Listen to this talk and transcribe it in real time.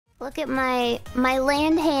Look at my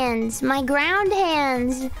land hands, my ground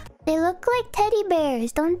hands. They look like teddy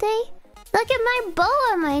bears, don't they? Look at my bow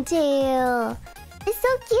on my tail. It's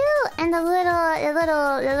so cute. And the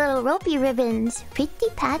little ropey ribbons. Pretty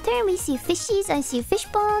pattern. We see fishies. I see fish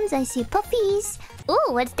bones. I see puppies.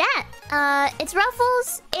 Ooh, what's that? It's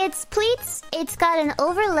ruffles. It's pleats. It's got an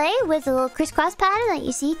overlay with a little crisscross pattern that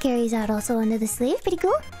you see carries out also under the sleeve. Pretty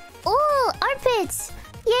cool. Ooh, armpits.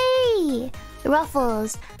 Yay.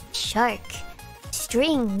 Ruffles. Shark.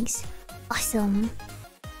 Strings. Awesome.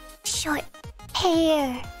 Short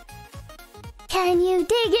hair. Can you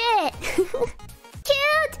dig it?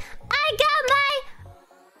 Cute! I got my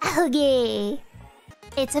ahoge.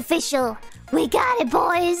 It's official. We got it,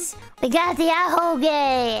 boys. We got the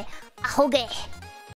ahoge. Ahoge.